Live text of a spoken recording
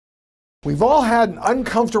We've all had an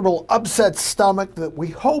uncomfortable, upset stomach that we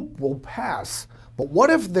hope will pass. But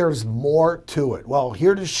what if there's more to it? Well,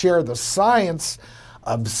 here to share the science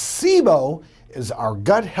of SIBO is our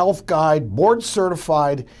gut health guide,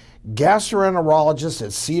 board-certified gastroenterologist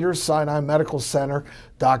at Cedars-Sinai Medical Center,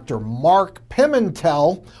 Dr. Mark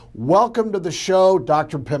Pimentel. Welcome to the show,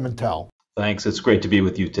 Dr. Pimentel. Thanks. It's great to be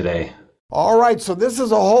with you today. All right, so this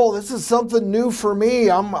is something new for me.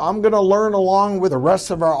 I'm going to learn along with the rest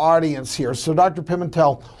of our audience here. So Dr.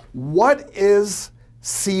 Pimentel, what is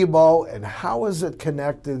SIBO and how is it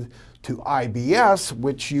connected to IBS,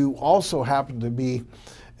 which you also happen to be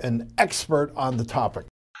an expert on the topic?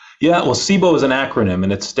 Yeah, well, SIBO is an acronym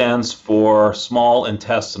and it stands for small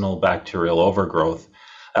intestinal bacterial overgrowth.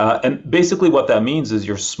 And basically what that means is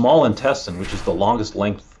your small intestine, which is the longest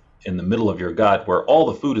length in the middle of your gut where all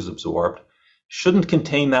the food is absorbed, shouldn't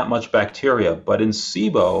contain that much bacteria. But in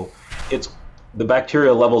SIBO, the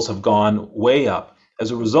bacterial levels have gone way up.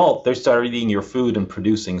 As a result, they start eating your food and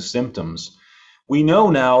producing symptoms. We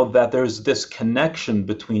know now that there's this connection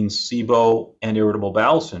between SIBO and irritable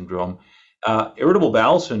bowel syndrome. Irritable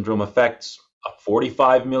bowel syndrome affects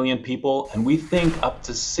 45 million people, and we think up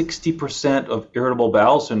to 60% of irritable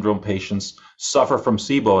bowel syndrome patients suffer from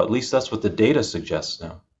SIBO. At least that's what the data suggests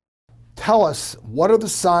now. Tell us, what are the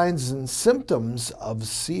signs and symptoms of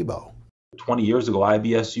SIBO? 20 years ago,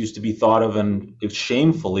 IBS used to be thought of, and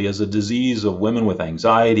shamefully, as a disease of women with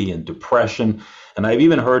anxiety and depression. And I've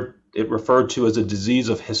even heard it referred to as a disease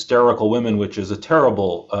of hysterical women, which is a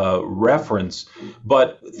terrible reference.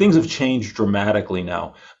 But things have changed dramatically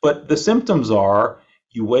now. But the symptoms are,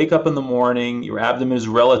 you wake up in the morning, your abdomen is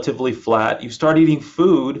relatively flat, you start eating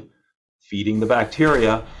food, feeding the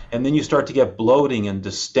bacteria, and then you start to get bloating and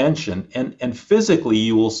distension, and physically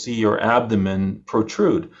you will see your abdomen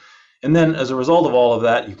protrude. And then as a result of all of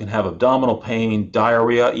that, you can have abdominal pain,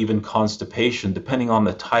 diarrhea, even constipation, depending on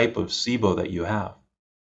the type of SIBO that you have.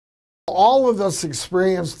 All of us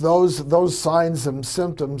experience those signs and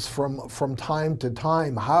symptoms from time to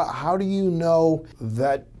time. How do you know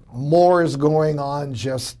that more is going on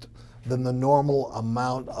just than the normal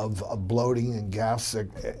amount of bloating and gas,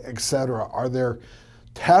 etc.? Are there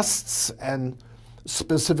tests and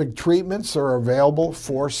specific treatments are available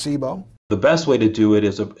for SIBO? The best way to do it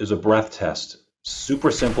is a breath test. Super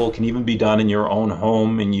simple, can even be done in your own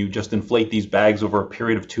home, and you just inflate these bags over a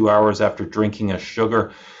period of 2 hours after drinking a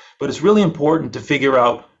sugar. But it's really important to figure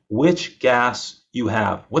out which gas you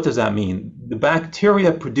have. What does that mean? The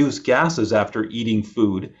bacteria produce gases after eating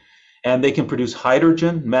food, and they can produce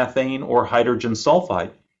hydrogen, methane, or hydrogen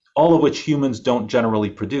sulfide, all of which humans don't generally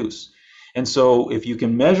produce. And so if you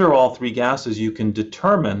can measure all three gases, you can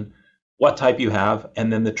determine what type you have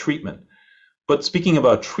and then the treatment. But speaking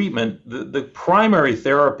about treatment, the primary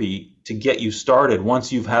therapy to get you started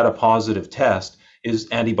once you've had a positive test is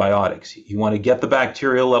antibiotics. You want to get the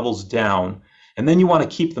bacterial levels down, and then you want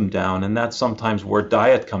to keep them down, and that's sometimes where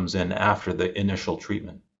diet comes in after the initial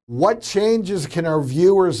treatment. What changes can our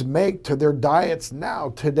viewers make to their diets now,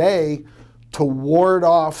 today, to ward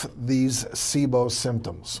off these SIBO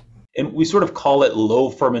symptoms? And we sort of call it low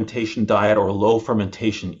fermentation diet or low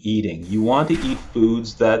fermentation eating. You want to eat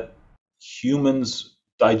foods that humans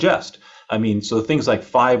digest. So things like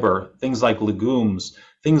fiber, things like legumes,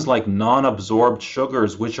 things like non-absorbed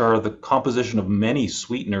sugars, which are the composition of many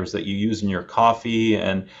sweeteners that you use in your coffee,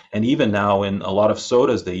 and even now in a lot of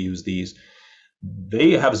sodas they use these.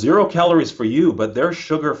 They have 0 calories for you, but they're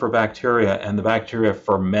sugar for bacteria, and the bacteria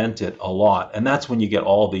ferment it a lot. And that's when you get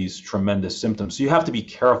all these tremendous symptoms. So you have to be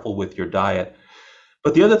careful with your diet.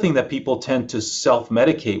 But the other thing that people tend to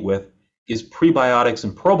self-medicate with is prebiotics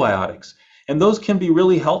and probiotics. And those can be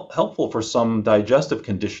really helpful for some digestive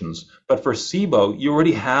conditions. But for SIBO, you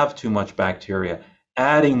already have too much bacteria.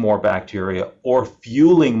 Adding more bacteria or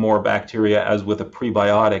fueling more bacteria, as with a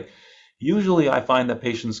prebiotic, usually I find that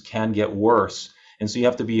patients can get worse. And so you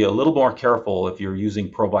have to be a little more careful if you're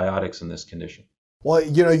using probiotics in this condition. Well,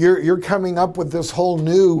 you're coming up with this whole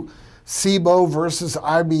new SIBO versus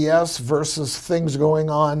IBS versus things going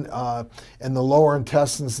on in the lower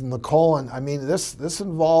intestines and the colon. This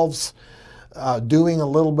involves doing a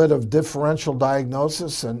little bit of differential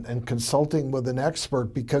diagnosis and consulting with an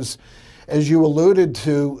expert, because as you alluded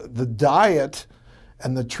to, the diet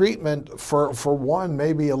and the treatment for one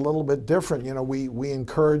may be a little bit different. We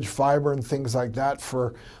encourage fiber and things like that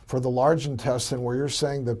for the large intestine, where you're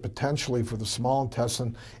saying that potentially for the small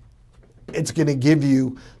intestine, it's going to give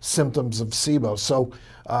you symptoms of SIBO. So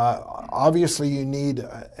obviously you need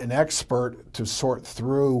an expert to sort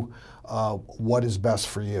through what is best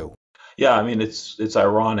for you. Yeah, I mean it's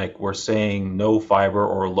ironic. We're saying no fiber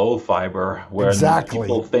or low fiber when people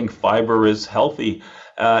Exactly. think fiber is healthy,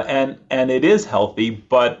 and it is healthy,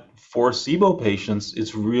 but for SIBO patients,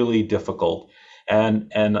 it's really difficult.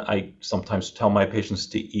 And I sometimes tell my patients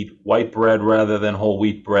to eat white bread rather than whole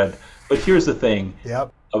wheat bread. But here's the thing: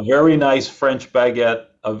 Yep. a very nice French baguette,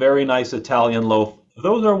 a very nice Italian loaf.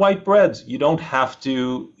 Those are white breads. You don't have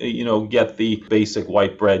to, get the basic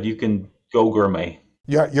white bread. You can go gourmet.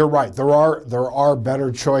 Yeah, you're right. There are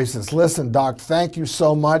better choices. Listen, Doc, thank you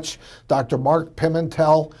so much. Dr. Mark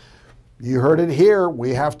Pimentel, you heard it here. We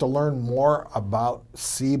have to learn more about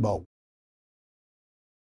SIBO.